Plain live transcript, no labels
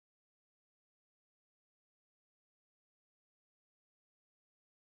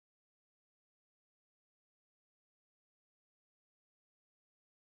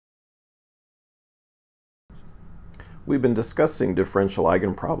We've been discussing differential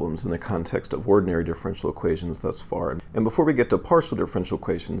eigenproblems in the context of ordinary differential equations thus far. And before we get to partial differential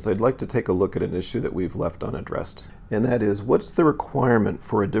equations, I'd like to take a look at an issue that we've left unaddressed. And that is, what's the requirement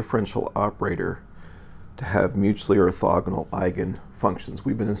for a differential operator to have mutually orthogonal eigenfunctions?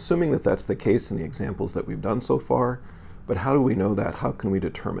 We've been assuming that that's the case in the examples that we've done so far, but how do we know that? How can we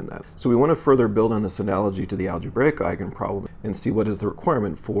determine that? So we want to further build on this analogy to the algebraic eigenproblem and see what is the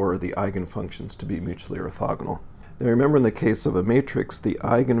requirement for the eigenfunctions to be mutually orthogonal. Now remember, in the case of a matrix, the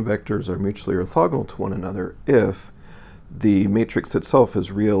eigenvectors are mutually orthogonal to one another if the matrix itself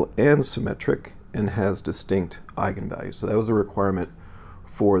is real and symmetric and has distinct eigenvalues. So that was a requirement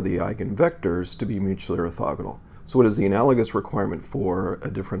for the eigenvectors to be mutually orthogonal. So what is the analogous requirement for a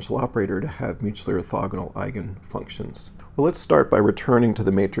differential operator to have mutually orthogonal eigenfunctions? Well, let's start by returning to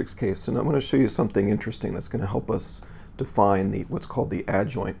the matrix case, and I'm going to show you something interesting that's going to help us define what's called the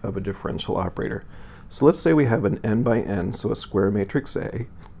adjoint of a differential operator. So let's say we have an n by n, so a square matrix A,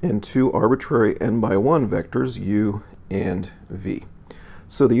 and two arbitrary n by 1 vectors, u and v.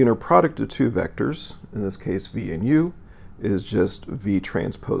 So the inner product of two vectors, in this case v and u, is just v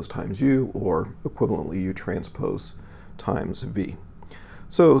transpose times u, or equivalently u transpose times v.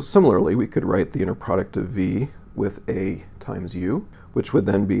 So similarly, we could write the inner product of v with a times u, which would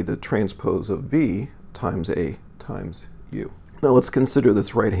then be the transpose of v times a times u. Now let's consider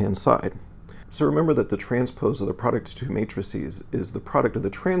this right-hand side. So remember that the transpose of the product of two matrices is the product of the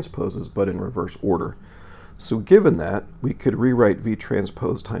transposes, but in reverse order. So given that, we could rewrite v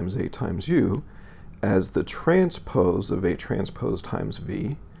transpose times a times u as the transpose of a transpose times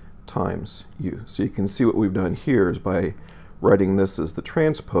v times u. So you can see what we've done here is by writing this as the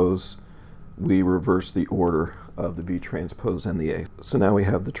transpose, we reverse the order of the v transpose and the a. So now we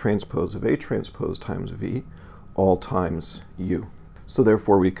have the transpose of a transpose times v all times u. So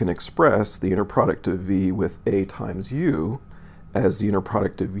therefore we can express the inner product of v with a times u as the inner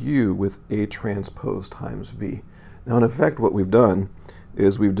product of u with a transpose times v. Now in effect what we've done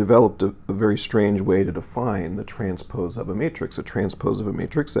is we've developed a very strange way to define the transpose of a matrix. A transpose of a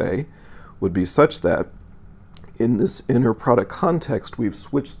matrix A would be such that in this inner product context we've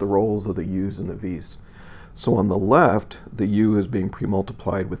switched the roles of the u's and the v's. So on the left the u is being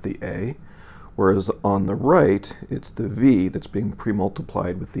pre-multiplied with the a, whereas on the right it's the v that's being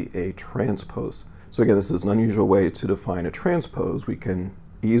pre-multiplied with the a transpose. So again, this is an unusual way to define a transpose. We can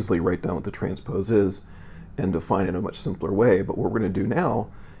easily write down what the transpose is and define it in a much simpler way, but what we're going to do now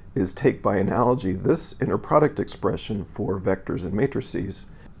is take by analogy this inner product expression for vectors and matrices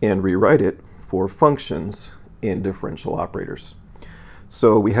and rewrite it for functions in differential operators.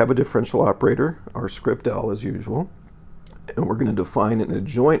 So we have a differential operator, our script L as usual, and we're going to define an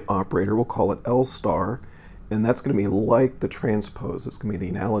adjoint operator. We'll call it L star, and that's going to be like the transpose. It's going to be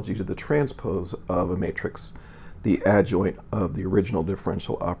the analogy to the transpose of a matrix, the adjoint of the original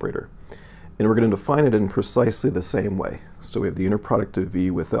differential operator. And we're going to define it in precisely the same way. So we have the inner product of v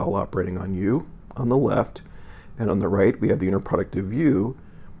with L operating on u on the left, and on the right we have the inner product of u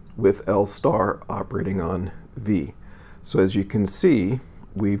with L star operating on v. So as you can see,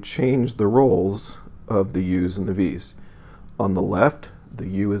 we've changed the roles of the u's and the v's. On the left, the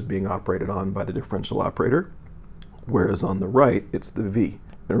u is being operated on by the differential operator, whereas on the right it's the v.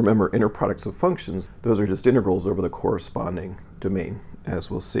 And remember, inner products of functions, those are just integrals over the corresponding domain,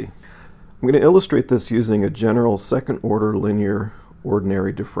 as we'll see. I'm going to illustrate this using a general second-order linear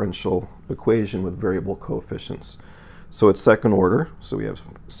ordinary differential equation with variable coefficients. So it's second order, so we have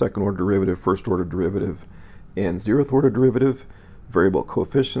second-order derivative, first-order derivative, and zeroth-order derivative. Variable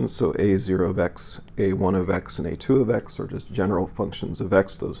coefficients, so a0 of x, a1 of x, and a2 of x are just general functions of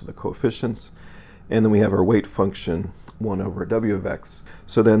x. Those are the coefficients. And then we have our weight function, 1 over w of x.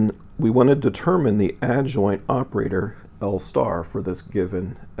 So then we want to determine the adjoint operator L star for this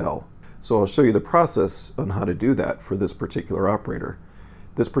given L. So I'll show you the process on how to do that for this particular operator.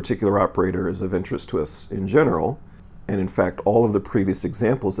 This particular operator is of interest to us in general, and in fact all of the previous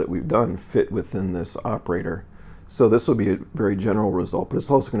examples that we've done fit within this operator. So this will be a very general result, but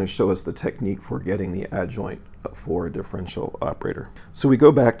it's also going to show us the technique for getting the adjoint for a differential operator. So we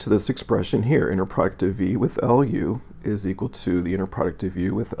go back to this expression here, inner product of v with LU is equal to the inner product of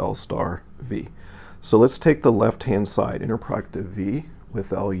u with L star v. So let's take the left-hand side, inner product of v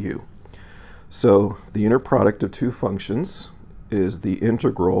with LU. So the inner product of two functions is the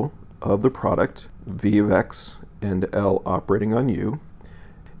integral of the product, v of x and L operating on u,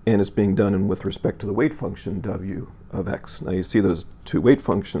 and it's being done with respect to the weight function, w of x. Now you see those two weight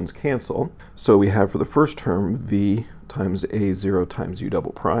functions cancel, so we have for the first term v times a0 times u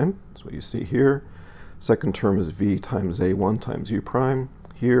double prime. That's what you see here. Second term is v times a1 times u prime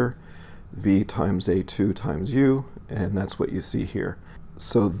here. v times a2 times u, and that's what you see here.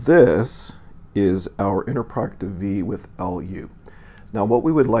 So this is our inner product of v with LU. Now what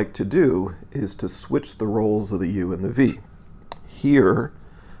we would like to do is to switch the roles of the u and the v. Here,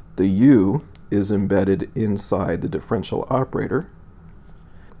 the u is embedded inside the differential operator,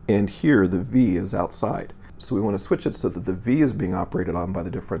 and here the v is outside. So we want to switch it so that the v is being operated on by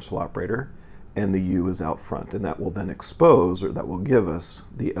the differential operator, and the u is out front, and that will then expose, or that will give us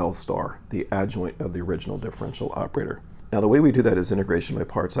the L star, the adjoint of the original differential operator. Now the way we do that is integration by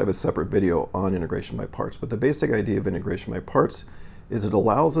parts. I have a separate video on integration by parts, but the basic idea of integration by parts is it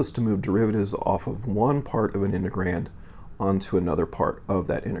allows us to move derivatives off of one part of an integrand onto another part of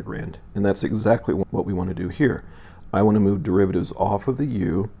that integrand, and that's exactly what we want to do here. I want to move derivatives off of the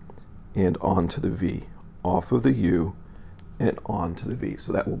u and onto the v, off of the u and on to the v.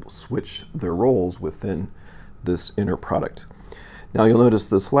 So that will switch their roles within this inner product. Now you'll notice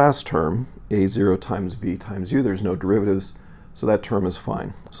this last term, a0 times v times u, there's no derivatives, so that term is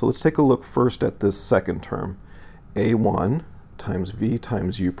fine. So let's take a look first at this second term, a1 times v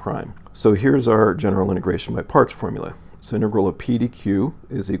times u prime. So here's our general integration by parts formula. So integral of p dq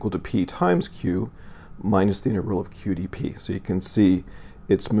is equal to p times q minus the integral of q dp. So you can see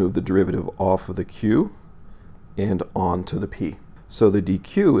it's moved the derivative off of the q and on to the p. So the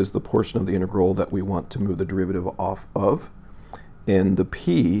dq is the portion of the integral that we want to move the derivative off of, and the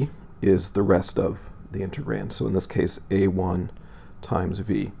p is the rest of the integrand. So in this case, a1 times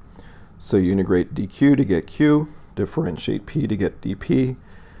v. So you integrate dq to get q, differentiate p to get dp,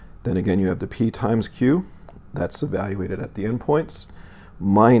 then again you have the p times q, that's evaluated at the endpoints,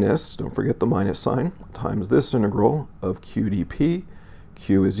 minus, don't forget the minus sign, times this integral of q dp,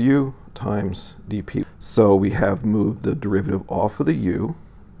 q is u, times dp. So we have moved the derivative off of the u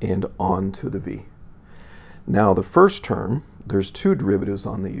and on to the v. Now the first term, there's two derivatives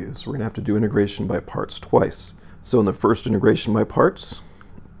on the u, so we're going to have to do integration by parts twice. So in the first integration by parts,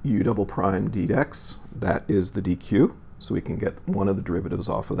 u double prime dx, that is the dq, so we can get one of the derivatives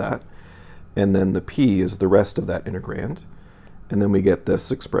off of that. And then the p is the rest of that integrand. And then we get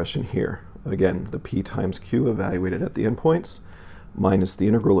this expression here. Again, the p times q evaluated at the endpoints, minus the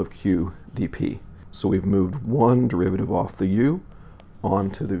integral of q dp. So we've moved one derivative off the u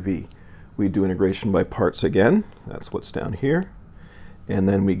onto the v. We do integration by parts again, that's what's down here, and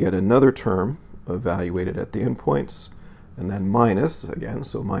then we get another term evaluated at the endpoints, and then minus again,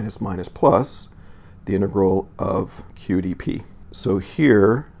 so minus minus plus the integral of q dp. So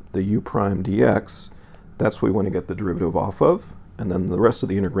here the u prime dx, that's what we want to get the derivative off of, and then the rest of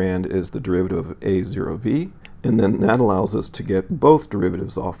the integrand is the derivative of a0v, and then that allows us to get both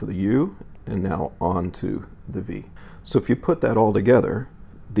derivatives off of the u and now onto the v. So if you put that all together,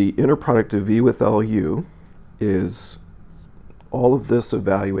 the inner product of v with LU is all of this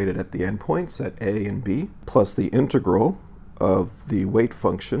evaluated at the endpoints at a and b, plus the integral of the weight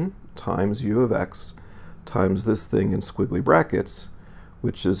function times u of x times this thing in squiggly brackets,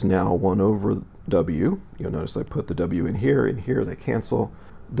 which is now 1 over w. You'll notice I put the w in here, they cancel.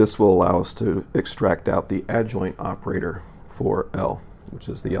 This will allow us to extract out the adjoint operator for L, which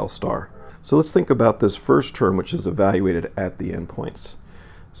is the L star. So let's think about this first term, which is evaluated at the endpoints.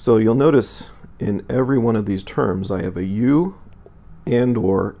 So you'll notice in every one of these terms I have a u and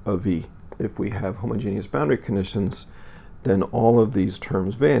or a v. If we have homogeneous boundary conditions, then all of these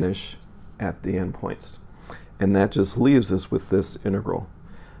terms vanish at the endpoints. And that just leaves us with this integral.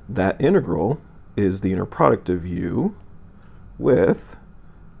 That integral is the inner product of u with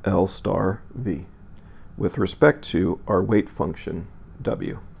L star v with respect to our weight function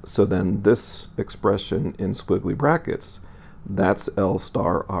w. So then this expression in squiggly brackets, that's L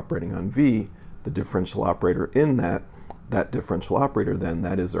star operating on v, the differential operator in that differential operator then,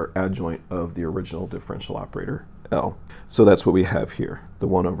 that is our adjoint of the original differential operator L. So that's what we have here, the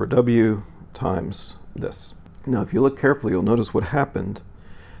 1 over w times this. Now if you look carefully, you'll notice what happened.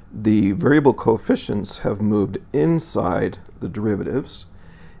 The variable coefficients have moved inside the derivatives,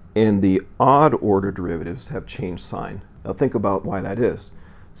 and the odd order derivatives have changed sign. Now think about why that is.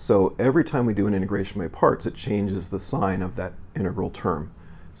 So every time we do an integration by parts, it changes the sign of that integral term.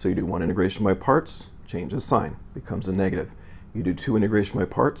 So you do one integration by parts, change the sign, becomes a negative. You do two integration by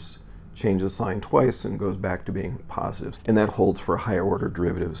parts, change the sign twice, and goes back to being positive. And that holds for higher order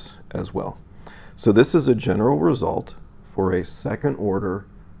derivatives as well. So this is a general result for a second order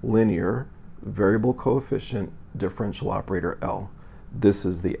linear variable coefficient differential operator L. This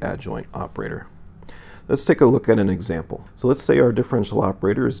is the adjoint operator. Let's take a look at an example. So let's say our differential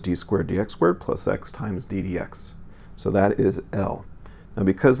operator is d squared dx squared plus x times d dx. So that is L. Now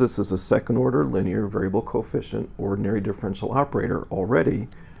because this is a second order linear variable coefficient ordinary differential operator already,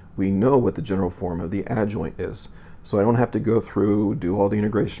 we know what the general form of the adjoint is. So I don't have to go through, do all the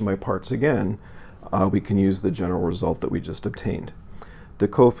integration by parts again. We can use the general result that we just obtained. The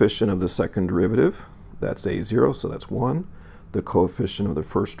coefficient of the second derivative, that's a0, so that's 1. The coefficient of the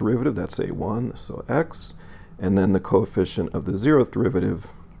first derivative, that's a1, so x. And then the coefficient of the 0th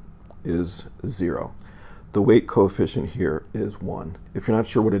derivative is 0. The weight coefficient here is 1. If you're not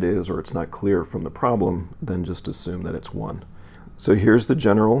sure what it is or it's not clear from the problem, then just assume that it's 1. So here's the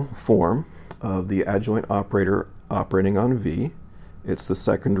general form of the adjoint operator operating on v. It's the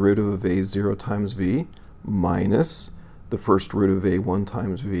second derivative of a0 times v minus the first derivative of a1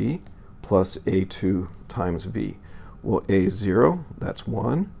 times v plus a2 times v. Well, a0, that's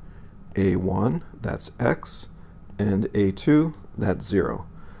 1, a1, that's x, and a2, that's 0.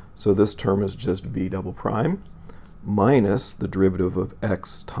 So this term is just v double prime minus the derivative of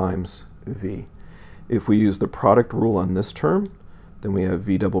x times v. If we use the product rule on this term, then we have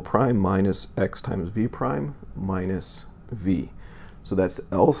v double prime minus x times v prime minus v. So that's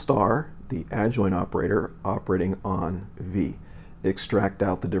L star, the adjoint operator, operating on v. Extract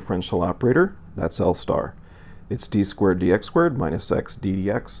out the differential operator, that's L star. It's d squared dx squared minus x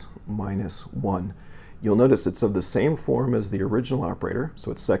ddx minus 1. You'll notice it's of the same form as the original operator,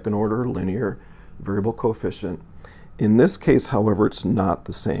 so it's second order, linear, variable coefficient. In this case, however, it's not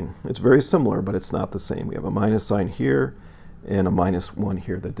the same. It's very similar, but it's not the same. We have a minus sign here and a minus 1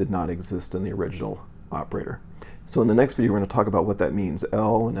 here that did not exist in the original operator. So in the next video, we're going to talk about what that means,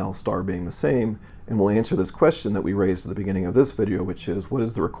 L and L star being the same, and we'll answer this question that we raised at the beginning of this video, which is, what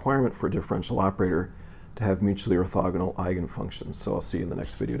is the requirement for a differential operator to have mutually orthogonal eigenfunctions? So I'll see you in the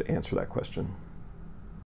next video to answer that question.